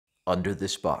Under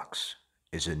this box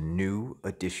is a new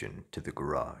addition to the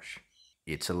garage.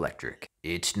 It's electric.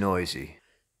 It's noisy.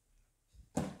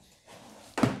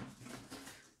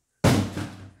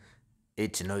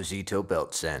 It's an Ozito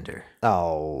belt sander.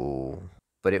 Oh.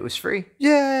 But it was free.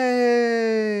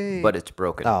 Yay! But it's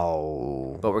broken.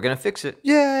 Oh. But we're gonna fix it.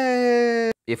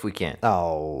 Yay! If we can.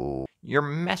 Oh. You're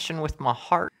messing with my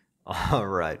heart.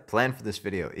 Alright, plan for this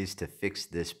video is to fix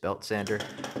this belt sander.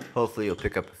 Hopefully you'll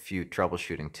pick up a few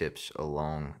troubleshooting tips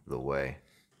along the way.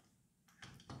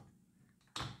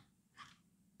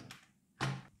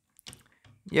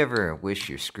 You ever wish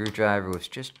your screwdriver was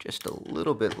just a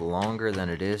little bit longer than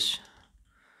it is?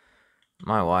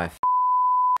 My wife.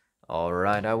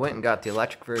 Alright, I went and got the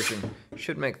electric version.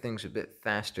 Should make things a bit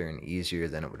faster and easier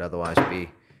than it would otherwise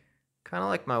be. Kind of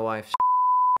like my wife's.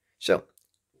 So,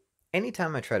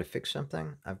 anytime I try to fix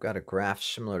something, I've got a graph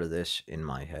similar to this in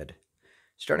my head.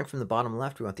 Starting from the bottom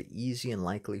left, we want the easy and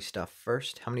likely stuff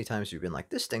first. How many times have you been like,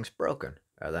 this thing's broken?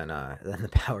 Or then the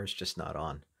power's just not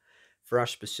on. For our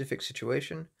specific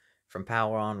situation, from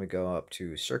power on, we go up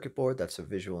to circuit board. That's a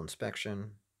visual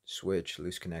inspection, switch,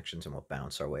 loose connections, and we'll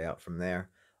bounce our way out from there,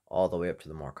 all the way up to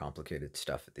the more complicated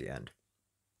stuff at the end.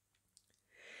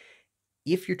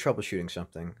 If you're troubleshooting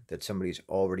something that somebody's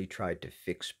already tried to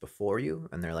fix before you,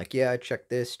 and they're like, yeah, check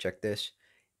this,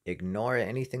 ignore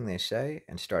anything they say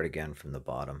and start again from the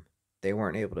bottom. They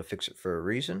weren't able to fix it for a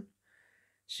reason,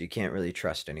 so you can't really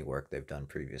trust any work they've done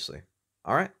previously.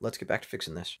 All right, let's get back to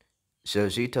fixing this. So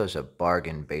Ozito's a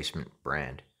bargain basement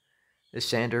brand. This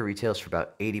sander retails for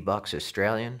about 80 bucks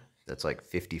Australian. That's like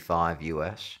 55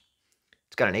 US.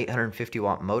 It's got an 850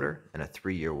 watt motor and a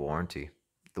 3-year warranty.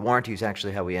 The warranty is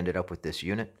actually how we ended up with this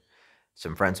unit.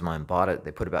 Some friends of mine bought it.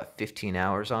 They put about 15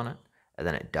 hours on it, and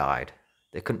then it died.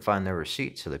 They couldn't find their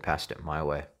receipt, so they passed it my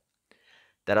way.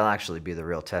 That'll actually be the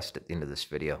real test at the end of this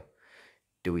video.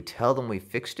 Do we tell them we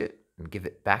fixed it and give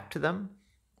it back to them?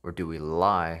 Or do we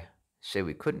lie, say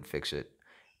we couldn't fix it,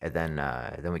 and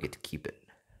then we get to keep it?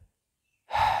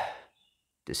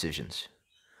 Decisions.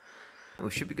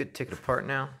 We should be good to take it apart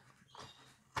now.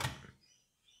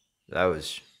 That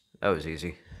was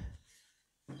easy.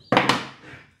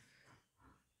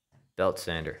 Belt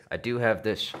sander. I do have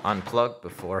this unplugged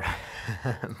before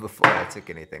I took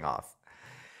anything off.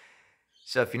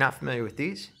 So if you're not familiar with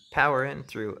these, power in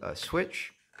through a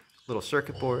switch, little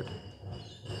circuit board,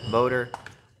 motor.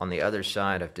 On the other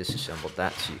side, I've disassembled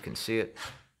that so you can see it.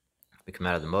 We come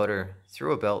out of the motor,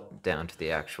 through a belt, down to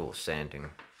the actual sanding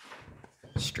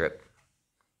strip.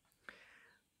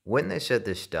 When they said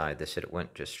this died, they said it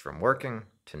went just from working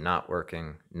to not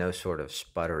working, no sort of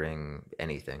sputtering,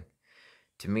 anything.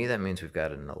 To me, that means we've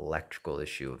got an electrical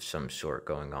issue of some sort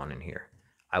going on in here.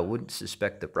 I wouldn't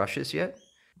suspect the brushes yet.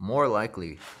 More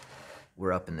likely,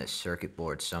 we're up in this circuit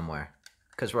board somewhere.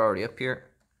 Because we're already up here,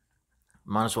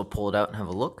 might as well pull it out and have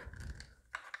a look.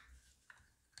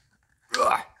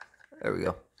 There we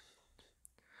go.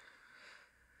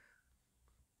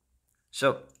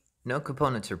 So, no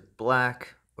components are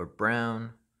black or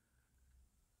brown.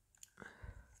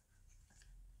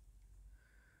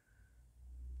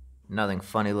 Nothing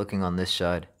funny looking on this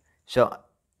side. So,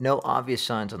 no obvious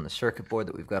signs on the circuit board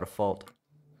that we've got a fault.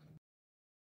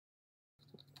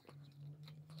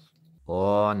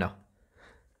 Oh, no.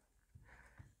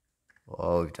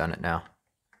 Oh, we've done it now.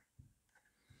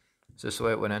 Is this the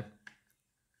way it went in?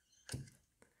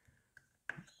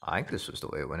 I think this was the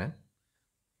way it went in.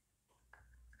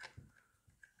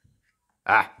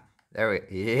 Ah, there we,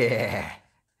 yeah.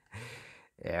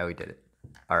 Yeah, we did it.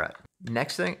 All right.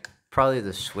 Next thing, probably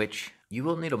the switch. You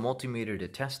will need a multimeter to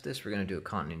test this. We're going to do a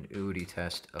continuity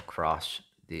test across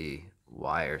the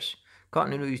wires.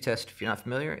 Continuity test, if you're not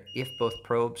familiar, if both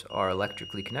probes are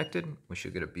electrically connected, we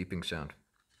should get a beeping sound.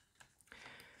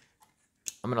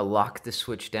 I'm going to lock this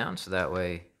switch down so that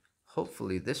way,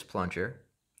 hopefully this plunger,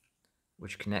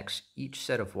 which connects each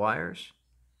set of wires,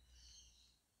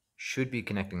 should be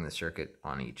connecting the circuit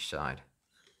on each side.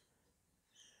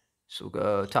 So we'll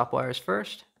go top wires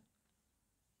first.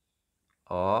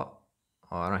 Oh,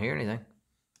 I don't hear anything.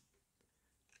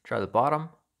 Try the bottom.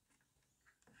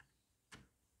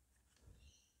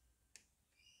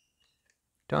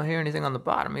 Don't hear anything on the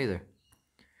bottom either.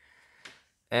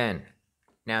 And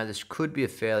now this could be a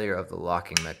failure of the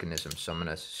locking mechanism. So I'm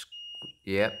gonna,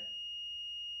 yep.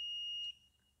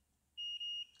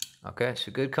 Okay,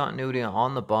 so good continuity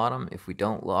on the bottom if we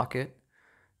don't lock it.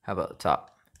 How about the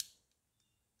top?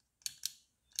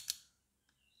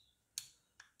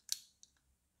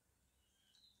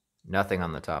 Nothing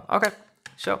on the top. Okay,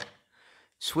 so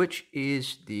switch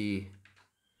is the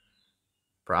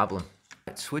problem.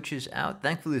 Switches out.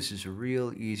 Thankfully, this is a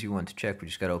real easy one to check. We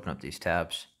just got to open up these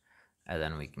tabs, and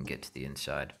then we can get to the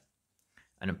inside.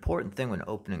 An important thing when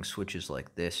opening switches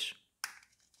like this,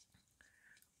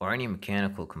 or any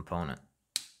mechanical component,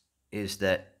 is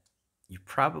that you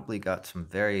probably got some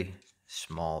very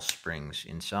small springs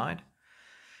inside.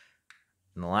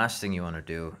 And the last thing you want to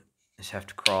do is have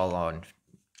to crawl on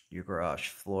your garage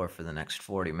floor for the next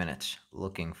 40 minutes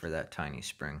looking for that tiny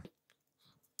spring.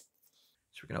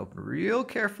 So we're going to open real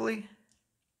carefully.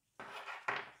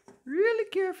 Really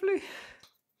carefully.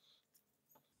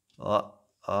 Oh,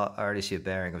 I already see a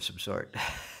bearing of some sort.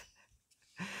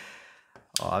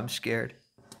 Oh, I'm scared.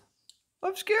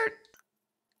 I'm scared.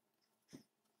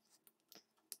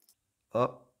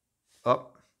 Up,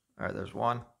 up. All right, there's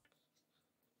one.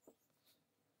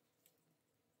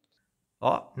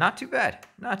 Oh, not too bad.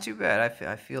 Not too bad.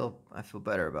 I feel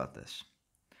better about this.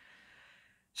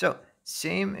 So,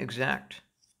 same exact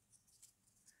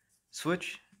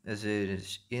switch as it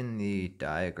is in the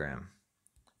diagram.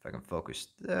 If I can focus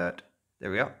that. There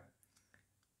we go.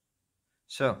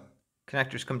 So,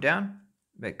 connectors come down,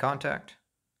 make contact.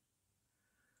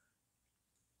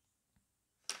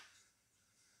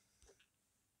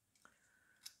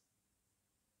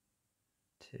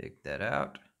 Take that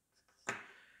out.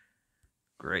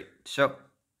 Great. So,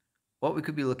 what we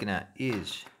could be looking at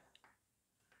is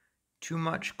too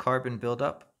much carbon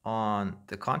buildup on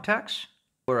the contacts,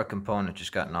 or a component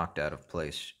just got knocked out of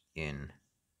place in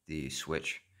the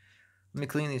switch. Let me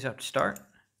clean these up to start.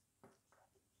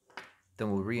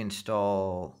 Then we'll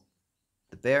reinstall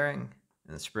the bearing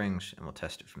and the springs, and we'll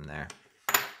test it from there.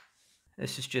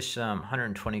 This is just some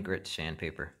 120 grit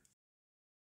sandpaper.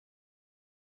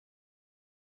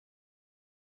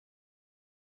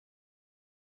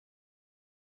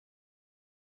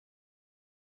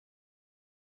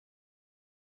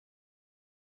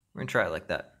 We're going to try it like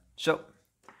that. So,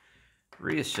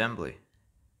 reassembly.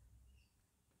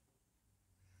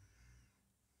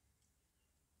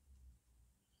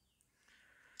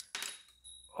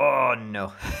 Oh,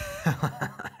 no.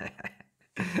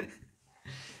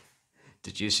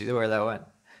 Did you see where that went?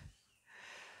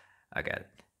 I got it.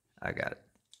 I got it.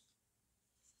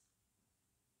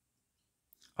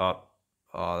 Oh,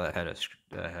 that had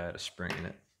a spring in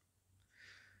it.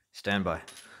 Stand by.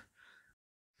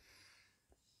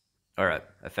 All right,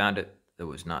 I found it. It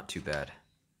was not too bad.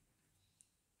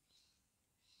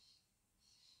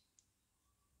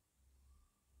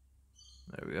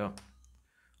 There we go.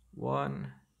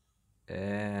 One,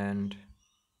 and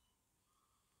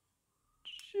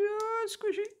just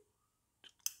squishy.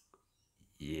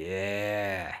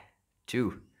 Yeah,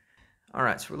 two. All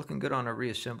right, so we're looking good on our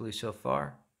reassembly so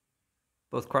far.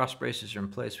 Both cross braces are in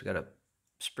place. We got a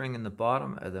spring in the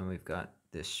bottom, and then we've got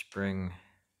this spring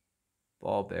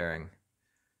ball bearing.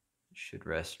 It should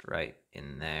rest right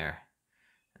in there,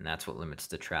 and that's what limits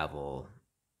the travel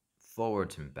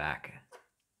forwards and back.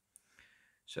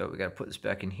 So we got to put this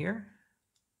back in here.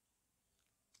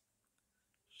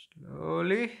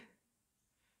 Slowly.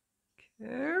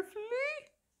 Carefully.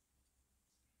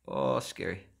 Oh,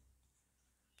 scary.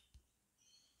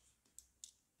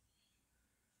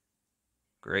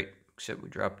 Great, except we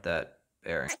dropped that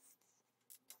bearing.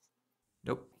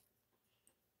 Nope.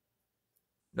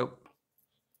 Nope.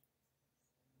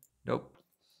 Nope.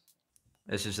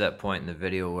 This is that point in the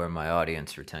video where my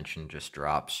audience retention just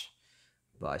drops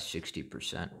by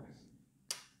 60%.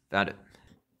 Found it.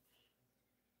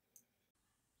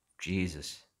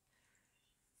 Jesus.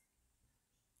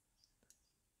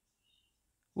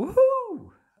 Woohoo!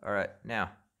 All right,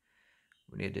 now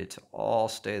we need it to all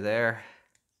stay there.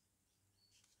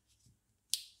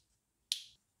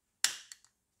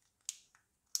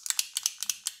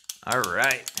 All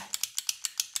right.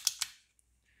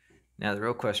 Now the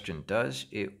real question, does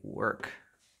it work?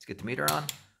 Let's get the meter on.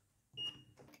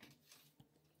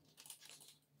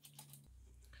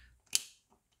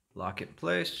 Lock it in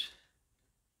place.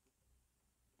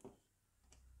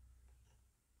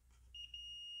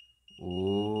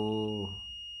 Ooh.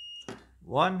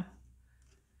 One.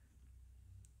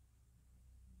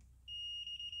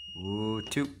 Ooh,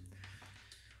 two.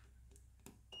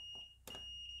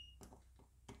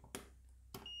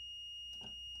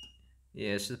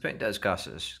 Yeah, so the paint does cause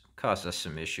us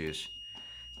some issues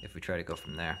if we try to go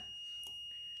from there.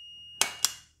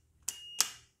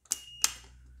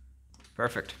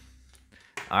 Perfect.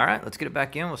 All right, let's get it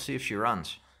back in. We'll see if she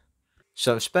runs.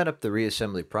 So I've sped up the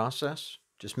reassembly process.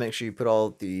 Just make sure you put all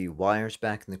the wires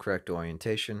back in the correct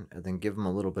orientation, and then give them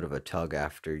a little bit of a tug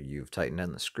after you've tightened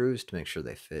down the screws to make sure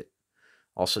they fit.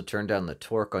 Also turn down the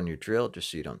torque on your drill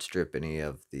just so you don't strip any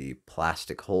of the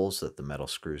plastic holes that the metal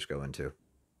screws go into.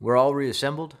 We're all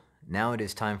reassembled. Now it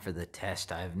is time for the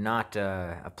test. I have not,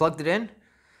 I plugged it in.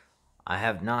 I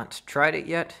have not tried it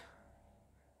yet.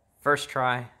 First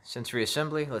try since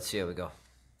reassembly. Let's see how we go.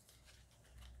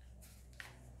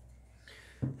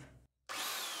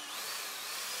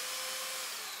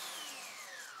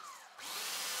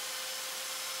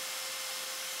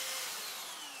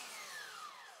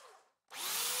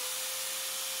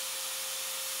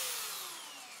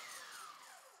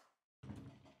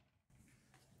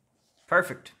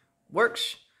 Perfect.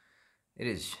 Works. It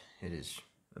is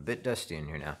a bit dusty in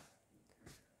here now.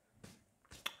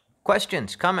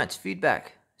 Questions, comments,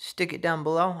 feedback, stick it down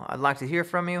below. I'd like to hear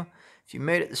from you. If you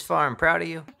made it this far, I'm proud of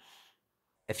you.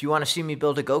 If you want to see me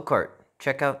build a go-kart,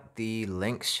 check out the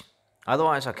links.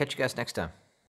 Otherwise, I'll catch you guys next time.